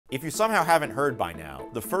If you somehow haven't heard by now,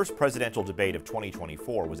 the first presidential debate of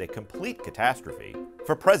 2024 was a complete catastrophe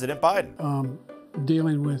for President Biden.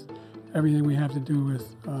 Dealing with everything we have to do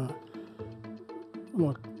with,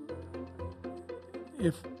 look,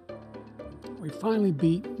 if we finally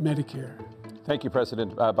beat Medicare. Thank you,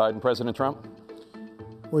 President Biden. President Trump?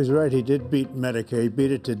 Well, he's right. He did beat Medicare. He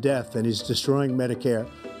beat it to death, and he's destroying Medicare.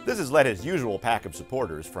 This has led his usual pack of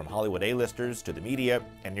supporters, from Hollywood A-listers to the media,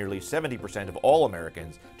 and nearly 70% of all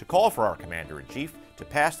Americans, to call for our commander-in-chief to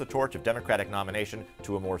pass the torch of Democratic nomination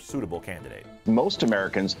to a more suitable candidate. Most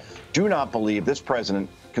Americans do not believe this president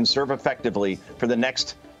can serve effectively for the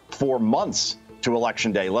next 4 months to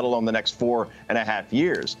Election Day, let alone the next 4.5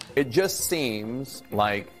 years. It just seems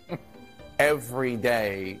like every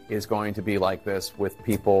day is going to be like this, with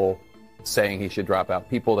people saying he should drop out,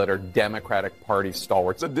 people that are Democratic Party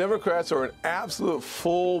stalwarts. The Democrats are in absolute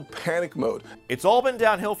full panic mode. It's all been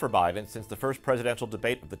downhill for Biden since the first presidential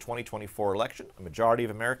debate of the 2024 election. A majority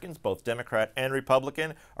of Americans, both Democrat and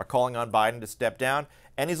Republican, are calling on Biden to step down.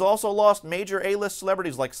 And he's also lost major A-list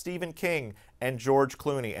celebrities like Stephen King and George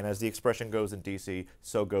Clooney. And as the expression goes in D.C.,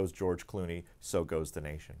 so goes George Clooney, so goes the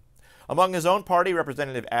nation. Among his own party,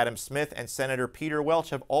 Representative Adam Smith and Senator Peter Welch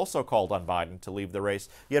have also called on Biden to leave the race,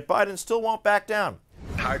 yet Biden still won't back down.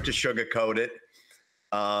 Hard to sugarcoat it.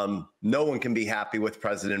 No one can be happy with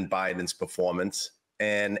President Biden's performance,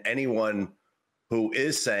 and anyone who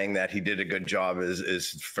is saying that he did a good job is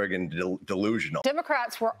friggin' delusional.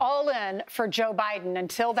 Democrats were all in for Joe Biden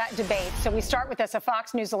until that debate. So we start with this, a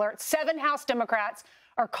Fox News alert. 7 House Democrats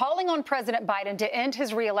are calling on President Biden to end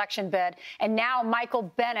his re-election bid. And now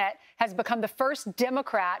Michael Bennet has become the first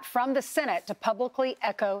Democrat from the Senate to publicly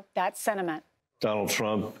echo that sentiment. Donald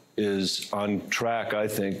Trump is on track, I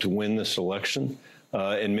think, to win this election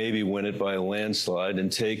and maybe win it by a landslide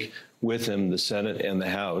and take with him the Senate and the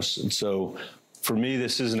House. And so for me,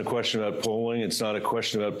 this isn't a question about polling. It's not a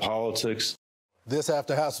question about politics. This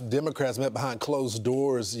after House Democrats met behind closed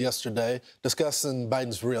doors yesterday discussing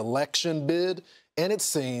Biden's re-election bid, and it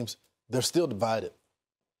seems they're still divided.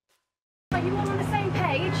 Are you all on the same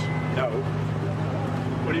page? No.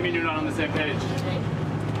 What do you mean you're not on the same page?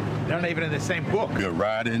 They're not even in the same book. We're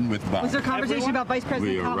riding with Biden. Was there conversation about Vice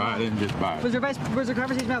President Kamala? We are riding with Biden. Was there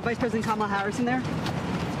conversation about Vice President Kamala Harris in there?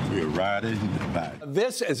 We are riding with Biden.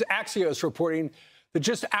 This is Axios reporting that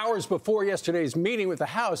just hours before yesterday's meeting with the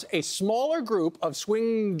House, a smaller group of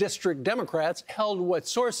swing district Democrats held what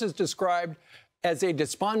sources described as a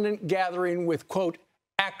despondent gathering with, quote,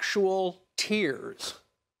 actual tears.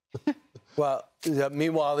 Well,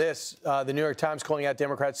 meanwhile, the New York Times calling out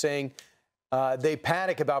Democrats saying they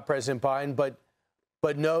panic about President Biden, but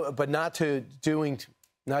not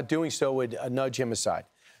doing so would nudge him aside.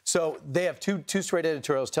 So they have two straight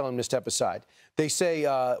editorials telling him to step aside. They say,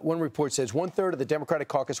 one report says 1/3 of the Democratic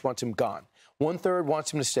caucus wants him gone. 1/3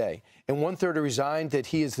 wants him to stay. And 1/3 are resigned that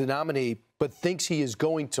he is the nominee, but thinks he is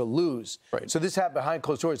going to lose. Right. So this happened behind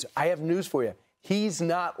closed doors. I have news for you. He's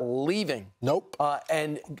not leaving. Nope.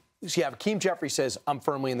 And Hakeem Jeffries says, I'm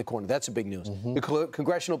firmly in the corner. That's a big news. Mm-hmm. The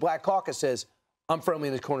Congressional Black Caucus says, I'm firmly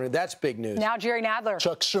in the corner. That's big news. Now Jerry Nadler.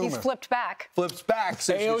 Chuck Schumer. He's flipped back. Flips back.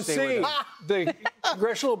 AOC, the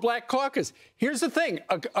Congressional Black Caucus. Here's the thing.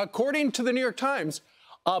 According to the New York Times,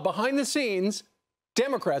 behind the scenes,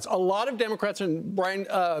 Democrats, a lot of Democrats, and Brian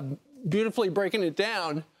beautifully breaking it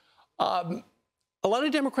down, a lot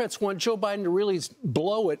of Democrats want Joe Biden to really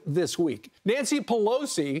blow it this week. Nancy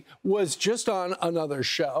Pelosi was just on another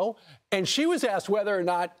show, and she was asked whether or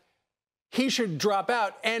not he should drop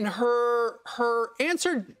out, and her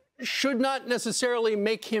answer should not necessarily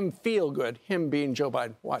make him feel good, him being Joe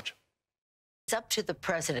Biden. Watch. It's up to the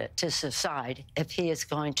president to decide if he is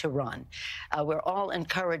going to run. We're all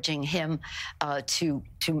encouraging him to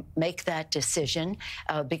make that decision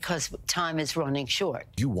because time is running short.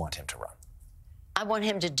 You want him to run? I want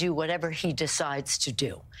him to do whatever he decides to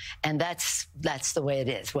do, and that's the way it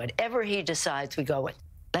is. Whatever he decides, we go with.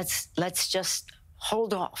 Let's just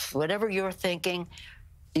hold off. Whatever you're thinking,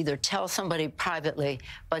 either tell somebody privately,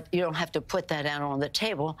 but you don't have to put that out on the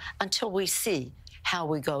table until we see how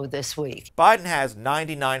we go this week. Biden has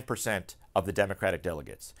 99% of the Democratic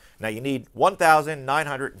delegates. Now, you need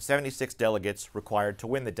 1,976 delegates required to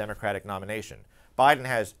win the Democratic nomination. Biden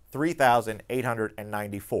has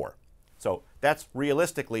 3,894. So that's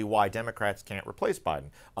realistically why Democrats can't replace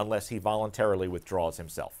Biden unless he voluntarily withdraws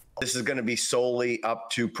himself. This is going to be solely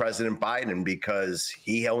up to President Biden because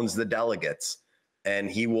he owns the delegates,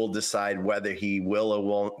 and he will decide whether he will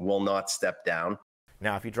or will not step down.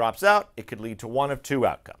 Now, if he drops out, it could lead to one of two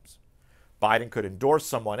outcomes. Biden could endorse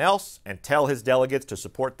someone else and tell his delegates to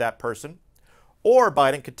support that person, or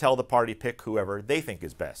Biden could tell the party pick whoever they think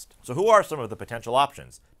is best. So who are some of the potential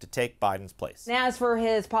options to take Biden's place? As for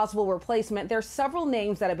his possible replacement, there's several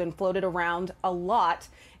names that have been floated around a lot,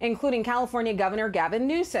 including California Governor Gavin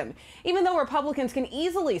Newsom. Even though Republicans can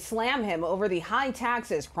easily slam him over the high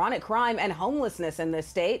taxes, chronic crime, and homelessness in this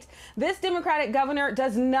state, this Democratic governor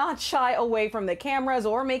does not shy away from the cameras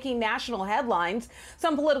or making national headlines.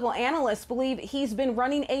 Some political analysts believe he's been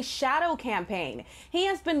running a shadow campaign. He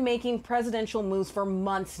has been making presidential moves for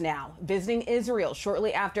months now, visiting Israel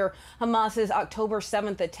shortly after Hamas's October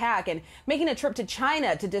 7th attack and making a trip to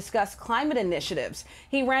China to discuss climate initiatives.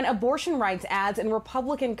 He ran abortion rights ads in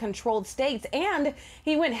Republican-controlled states, and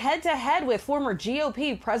he went head-to-head with former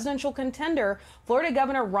GOP presidential contender Florida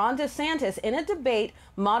Governor Ron DeSantis in a debate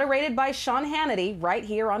moderated by Sean Hannity right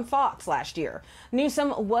here on Fox last year.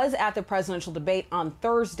 Newsom was at the presidential debate on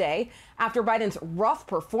Thursday. After Biden's rough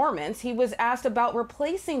performance, he was asked about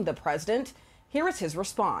replacing the president. Here is his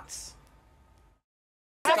response.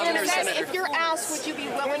 Governor, if you're asked, would you be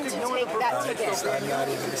willing to take that ticket?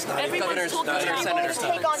 Everyone's told you you're willing to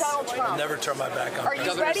take on Donald Trump. Never turn my back on. Are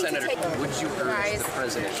you ready to take? Would you urge the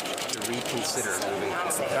president to reconsider moving?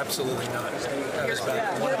 Absolutely not. That is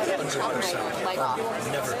back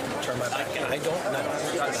 100%. Never turn my back. I don't know.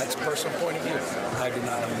 That's a personal point of view. I do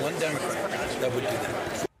not know one Democrat that would do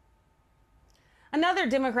that. Another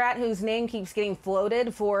Democrat whose name keeps getting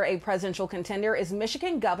floated for a presidential contender is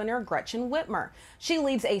Michigan Governor Gretchen Whitmer. She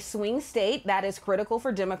leads a swing state that is critical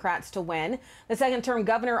for Democrats to win. The second-term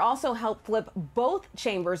governor also helped flip both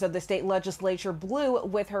chambers of the state legislature blue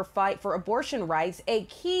with her fight for abortion rights, a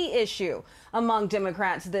key issue among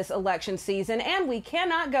Democrats this election season. And we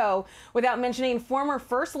cannot go without mentioning former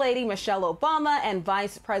First Lady Michelle Obama and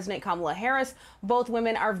Vice President Kamala Harris. Both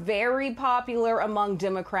women are very popular among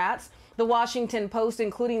Democrats. The Washington Post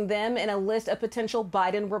including them in a list of potential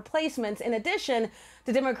Biden replacements, in addition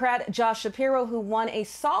to Democrat Josh Shapiro, who won a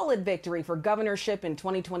solid victory for governorship in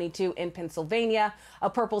 2022 in Pennsylvania, a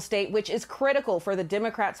purple state which is critical for the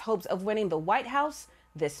Democrats' hopes of winning the White House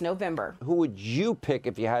this November. Who would you pick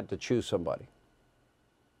if you had to choose somebody?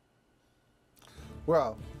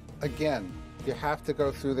 Well, again, you have to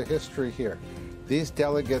go through the history here. These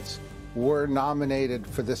delegates were nominated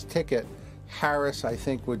for this ticket. Harris, I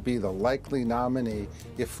think, would be the likely nominee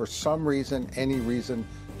if for some reason, any reason,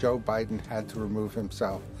 Joe Biden had to remove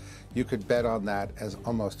himself. You could bet on that as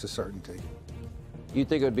almost a certainty. You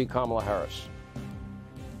think it would be Kamala Harris?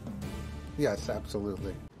 Yes,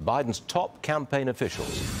 absolutely. Biden's top campaign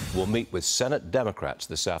officials will meet with Senate Democrats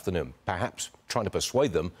this afternoon, perhaps trying to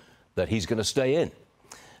persuade them that he's going to stay in.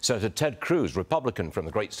 Senator Ted Cruz, Republican from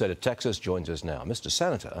the great state of Texas, joins us now. Mr.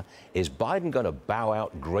 Senator, is Biden going to bow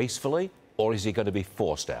out gracefully, or is he going to be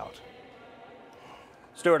forced out?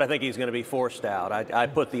 Stuart, I think he's going to be forced out. I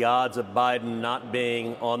put the odds of Biden not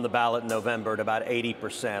being on the ballot in November at about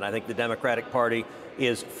 80%. I think the Democratic Party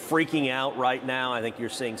is freaking out right now. I think you're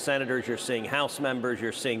seeing senators, you're seeing House members,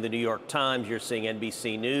 you're seeing the New York Times, you're seeing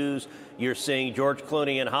NBC News, you're seeing George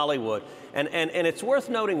Clooney in Hollywood. And it's worth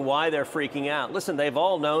noting why they're freaking out. Listen, they've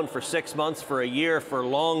all known for 6 months, for a year, for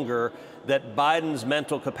longer, that Biden's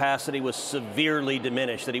mental capacity was severely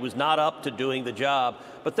diminished, that he was not up to doing the job.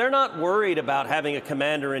 But they're not worried about having a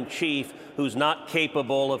commander-in-chief who's not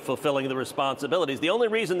capable of fulfilling the responsibilities. The only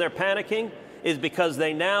reason they're panicking is because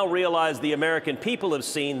they now realize the American people have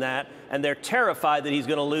seen that, and they're terrified that he's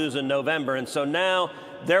going to lose in November. And so now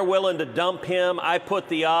they're willing to dump him. I put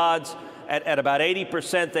the odds at about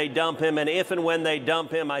 80% they dump him, and if and when they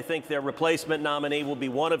dump him, I think their replacement nominee will be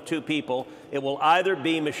one of two people. It will either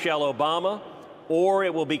be Michelle Obama or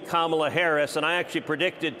it will be Kamala Harris. And I actually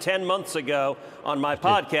predicted 10 months ago on my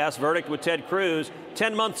podcast, Verdict with Ted Cruz,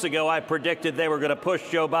 10 months ago I predicted they were going to push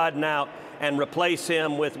Joe Biden out and replace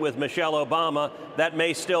him with Michelle Obama. That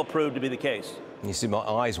may still prove to be the case. You see my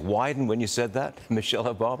eyes widen when you said that, Michelle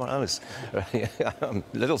Obama. I'm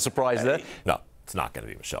a little surprised there. No, it's not going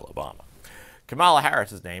to be Michelle Obama. Kamala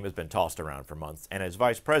Harris's name has been tossed around for months, and as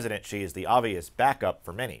vice president, she is the obvious backup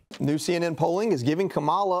for many. New CNN polling is giving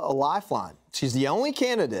Kamala a lifeline. She's the only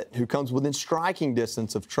candidate who comes within striking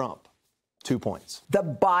distance of Trump. 2 points. The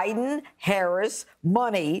Biden-Harris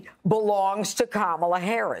money belongs to Kamala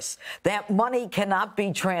Harris. That money cannot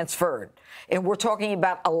be transferred. And we're talking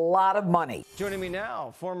about a lot of money. Joining me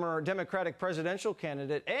now, former Democratic presidential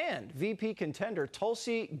candidate and VP contender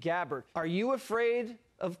Tulsi Gabbard. Are you afraid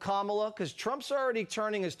of Kamala? Because Trump's already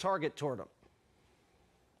turning his target toward him.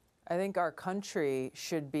 I think our country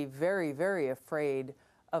should be very, very afraid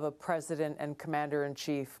of a president and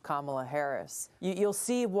commander-in-chief Kamala Harris. You'll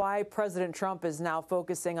see why President Trump is now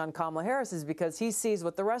focusing on Kamala Harris is because he sees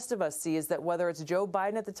what the rest of us see, is that whether it's Joe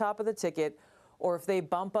Biden at the top of the ticket or if they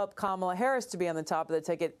bump up Kamala Harris to be on the top of the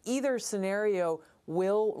ticket, either scenario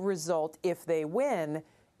will result, if they win,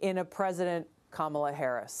 in a President Kamala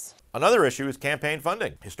Harris. Another issue is campaign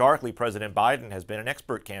funding. Historically, President Biden has been an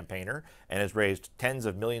expert campaigner and has raised tens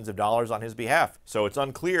of millions of dollars on his behalf. So it's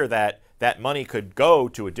unclear that that money could go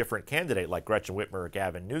to a different candidate like Gretchen Whitmer or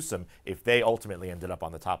Gavin Newsom if they ultimately ended up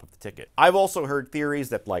on the top of the ticket. I've also heard theories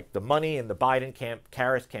that like the money in the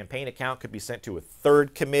Biden-Harris campaign account could be sent to a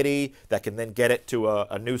third committee that can then get it to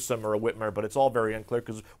a Newsom or a Whitmer, but it's all very unclear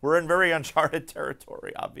because we're in very uncharted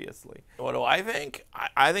territory, obviously. What do I think?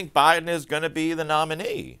 I think Biden is going to be the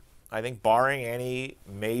nominee. I think barring any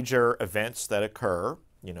major events that occur,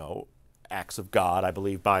 you know, acts of God, I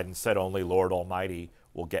believe Biden said only Lord Almighty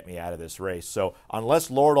will get me out of this race. So unless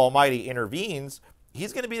Lord Almighty intervenes,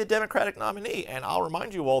 he's going to be the Democratic nominee. And I'll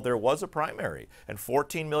remind you all, there was a primary, and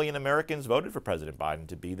 14 million Americans voted for President Biden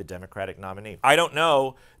to be the Democratic nominee. I don't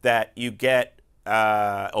know that you get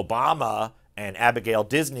Obama and Abigail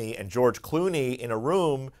Disney and George Clooney in a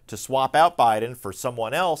room to swap out Biden for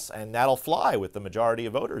someone else, and that'll fly with the majority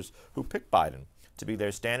of voters who pick Biden to be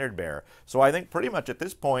their standard bearer. So I think pretty much at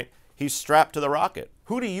this point, he's strapped to the rocket.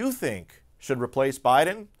 Who do you think should replace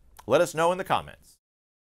Biden? Let us know in the comments.